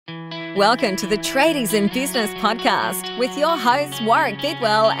Welcome to the Tradies in Business podcast with your hosts Warwick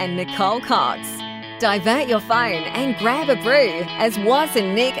Bidwell and Nicole Cox. Divert your phone and grab a brew as Waz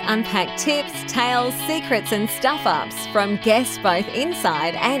and Nick unpack tips, tales, secrets and stuff-ups from guests both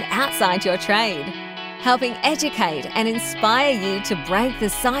inside and outside your trade, helping educate and inspire you to break the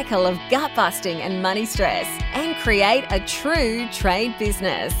cycle of gut-busting and money stress and create a true trade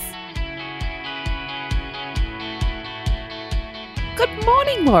business. Good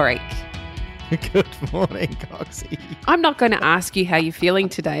morning, Warwick. Good morning, Coxie. I'm not going to ask you how you're feeling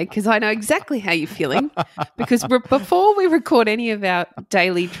today because I know exactly how you're feeling because before we record any of our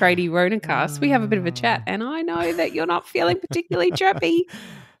daily TradieRonaCast, we have a bit of a chat and I know that you're not feeling particularly chirpy.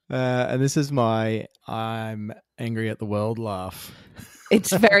 And this is my I'm angry at the world laugh.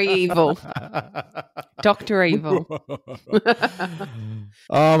 It's very evil. Dr. Evil.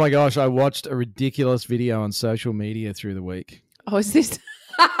 Oh my gosh, I watched a ridiculous video on social media through the week. Oh, is this?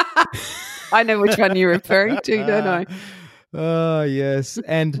 I know which one you're referring to, don't I? Oh, yes.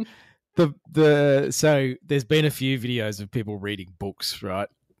 And so there's been a few videos of people reading books, right?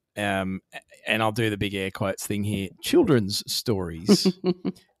 And I'll do the big air quotes thing here. Children's stories.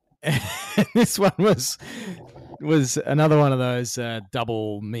 And this one was another one of those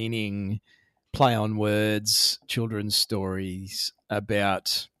double meaning play on words children's stories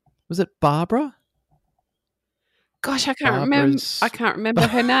about, was it Barbara? Gosh, I can't remember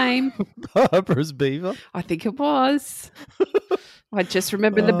her name. Barbara's beaver. I think it was. I just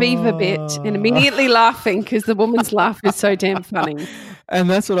remember the beaver bit and immediately laughing because the woman's laugh is so damn funny. And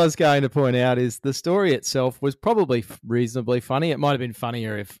that's what I was going to point out is the story itself was probably reasonably funny. It might have been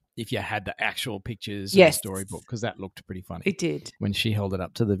funnier if you had the actual pictures of the storybook because that looked pretty funny. It did. When she held it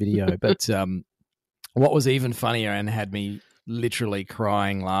up to the video. But what was even funnier and had me literally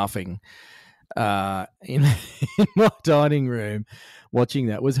crying laughing in my dining room watching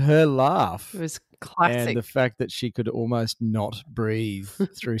that was her laugh. It was classic. And the fact that she could almost not breathe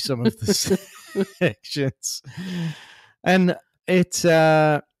through some of the sections. And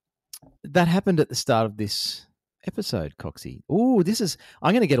that happened at the start of this episode, Coxie. Oh,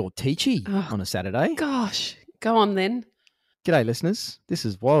 I'm going to get all teachy on a Saturday. Gosh, go on then. G'day, listeners. This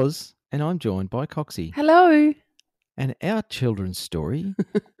is Waz, and I'm joined by Coxie. Hello. And our children's story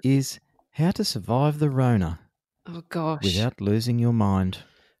is how to survive the Rona. Oh, gosh. Without losing your mind.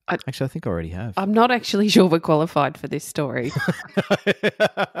 Actually, I think I already have. I'm not actually sure we're qualified for this story.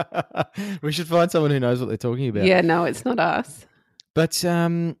 We should find someone who knows what they're talking about. Yeah, no, it's not us. But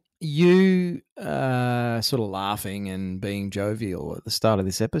you sort of laughing and being jovial at the start of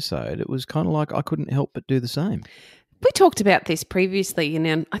this episode, it was kind of like I couldn't help but do the same. We talked about this previously I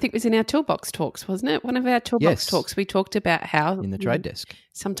think it was in our Toolbox Talks, wasn't it? One of our Toolbox Talks, we talked about how in the trade desk.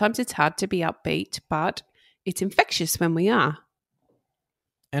 Sometimes it's hard to be upbeat, but it's infectious when we are.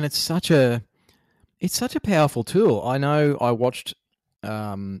 And it's such a powerful tool. I know I watched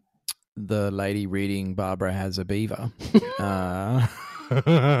the lady reading Barbara Has a Beaver. A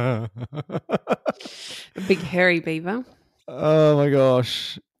big hairy beaver. Oh my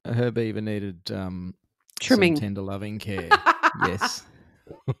gosh. Her beaver needed trimming, some tender loving care. Yes.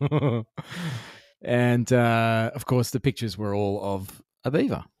 And of course the pictures were all of a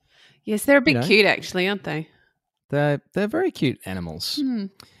beaver. Yes, they're a bit cute actually, aren't they? They're very cute animals. Mm.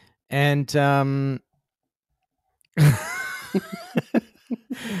 And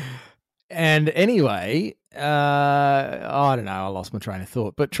and anyway, I don't know, I lost my train of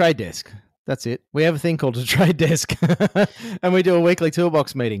thought. But trade desk, that's it. We have a thing called a trade desk and we do a weekly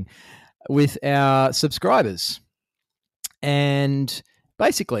toolbox meeting with our subscribers. And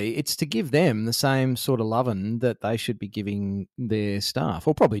basically it's to give them the same sort of loving that they should be giving their staff,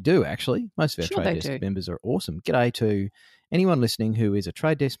 or probably do actually. Most of our trade desk members are awesome. G'day to anyone listening who is a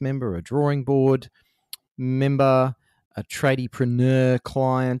trade desk member, a drawing board member, a tradiepreneur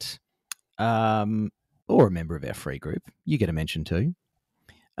client, or a member of our free group. You get a mention too.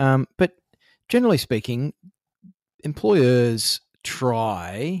 But generally speaking, employers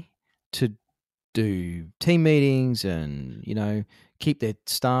try to do team meetings and, keep their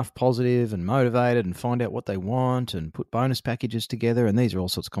staff positive and motivated and find out what they want and put bonus packages together. And these are all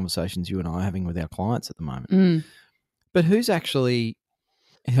sorts of conversations you and I are having with our clients at the moment. Mm. But who's actually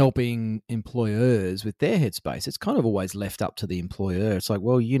helping employers with their headspace? It's kind of always left up to the employer. It's like,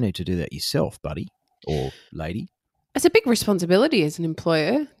 well, you need to do that yourself, buddy or lady. It's a big responsibility as an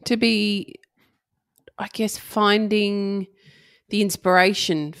employer to be, I guess, finding the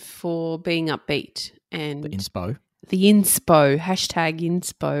inspiration for being upbeat and The inspo. Hashtag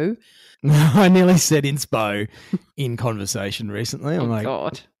inspo. I nearly said inspo in conversation recently. I'm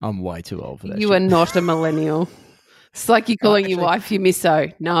God. I'm way too old for that. You shit. are not a millennial. It's like you're calling your wife your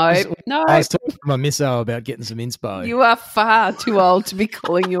misso. No. I was talking to my misso about getting some inspo. You are far too old to be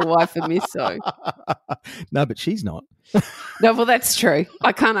calling your wife a misso. No, but she's not. No, well, that's true.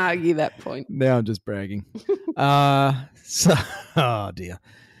 I can't argue that point. Now I'm just bragging. Oh dear.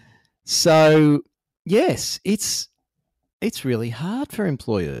 So yes, it's really hard for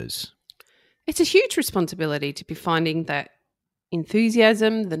employers. It's a huge responsibility to be finding that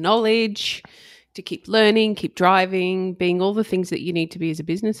enthusiasm, the knowledge, to keep learning, keep driving, being all the things that you need to be as a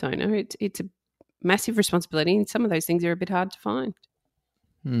business owner. It's a massive responsibility, and some of those things are a bit hard to find.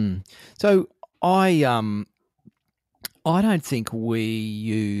 So I don't think we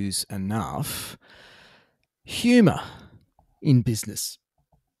use enough humour in business.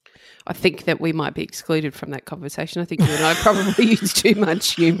 I think that we might be excluded from that conversation. I think you and I probably use too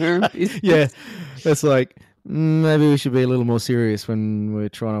much humour in business. Yeah, that's like, maybe we should be a little more serious when we're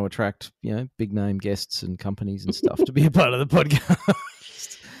trying to attract, big name guests and companies and stuff to be a part of the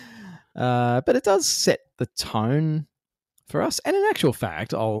podcast. But it does set the tone for us. And in actual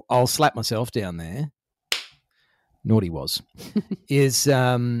fact, I'll slap myself down there. Naughty was is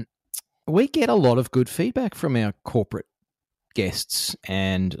we get a lot of good feedback from our corporate guests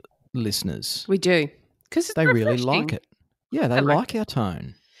and listeners. We do, because they really like it. Yeah, they like our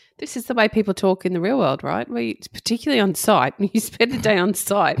tone. This is the way people talk in the real world, right? Particularly on site. You spend a day on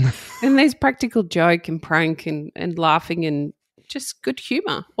site and there's practical joke and prank and laughing and just good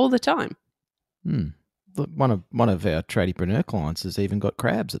humour all the time. One of our TradieRonaCast clients has even got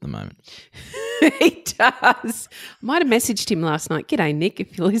crabs at the moment. He does. I might have messaged him last night. G'day, Nick,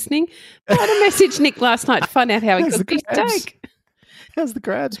 if you're listening. I might have messaged Nick last night to find out how he got his steak. How's the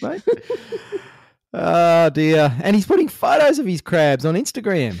crabs, mate? Oh, dear. And he's putting photos of his crabs on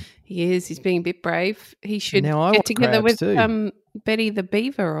Instagram. He is. He's being a bit brave. He should get together with Betty the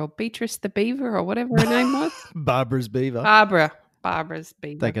Beaver or Beatrice the Beaver or whatever her name was. Barbara's Beaver. Barbara's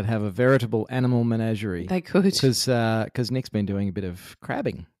Beaver. They could have a veritable animal menagerie. They could. Because Nick's been doing a bit of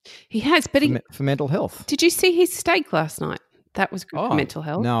crabbing. He has, but for mental health. Did you see his steak last night? That was good for mental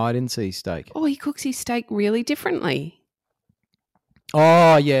health. No, I didn't see his steak. Oh, he cooks his steak really differently.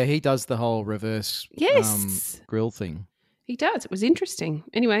 Oh, yeah, he does the whole reverse grill thing. He does. It was interesting.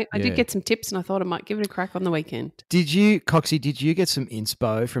 Anyway, I did get some tips and I thought I might give it a crack on the weekend. Did you, Coxie, get some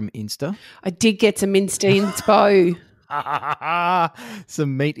inspo from Insta? I did get some inspo.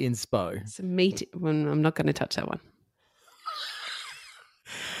 Some meat inspo. Some meat. Well, I'm not going to touch that one.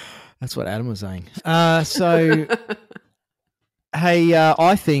 That's what Adam was saying. Hey,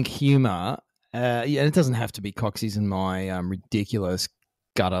 I think humour, and it doesn't have to be Coxie's and my ridiculous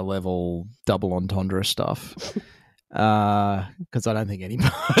gutter level double entendre stuff, because I don't think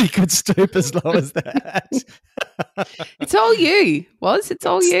anybody could stoop as low as that. It's all you, Woz. It's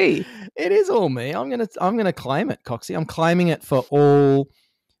all you. It is all me. I'm gonna claim it, Coxie. I'm claiming it for all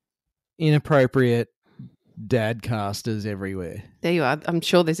inappropriate dadcasters everywhere. There you are. I'm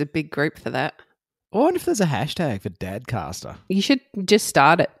sure there's a big group for that. I wonder if there's a hashtag for dadcaster. You should just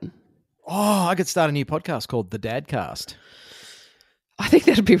start it. Oh, I could start a new podcast called The Dadcast. I think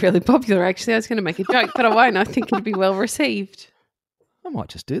that'd be really popular, actually. I was going to make a joke, but I won't. I think it'd be well received. I might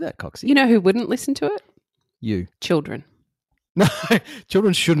just do that, Coxie. You know who wouldn't listen to it? You. Children. No,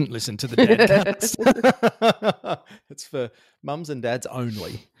 children shouldn't listen to The Dadcast. It's for mums and dads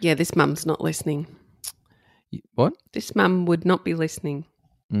only. Yeah, this mum's not listening. What? This mum would not be listening.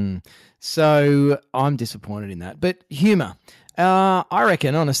 So I'm disappointed in that. But humour. I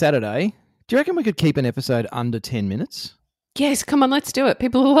reckon on a Saturday, do you reckon we could keep an episode under 10 minutes? Yes, come on, let's do it.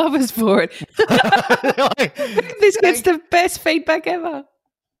 People will love us for it. This gets the best feedback ever.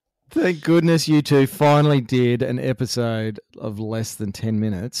 Thank goodness you two finally did an episode of less than 10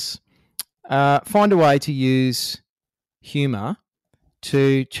 minutes. Find a way to use humour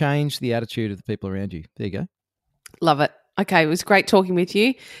to change the attitude of the people around you. There you go. Love it. Okay, it was great talking with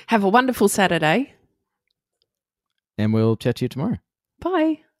you. Have a wonderful Saturday. And we'll chat to you tomorrow.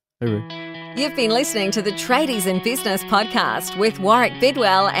 Bye. Hooroo. You've been listening to the Tradies in Business podcast with Warwick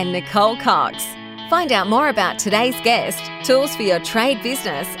Bidwell and Nicole Cox. Find out more about today's guest, tools for your trade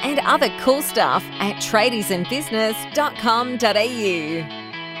business and other cool stuff at tradiesinbusiness.com.au.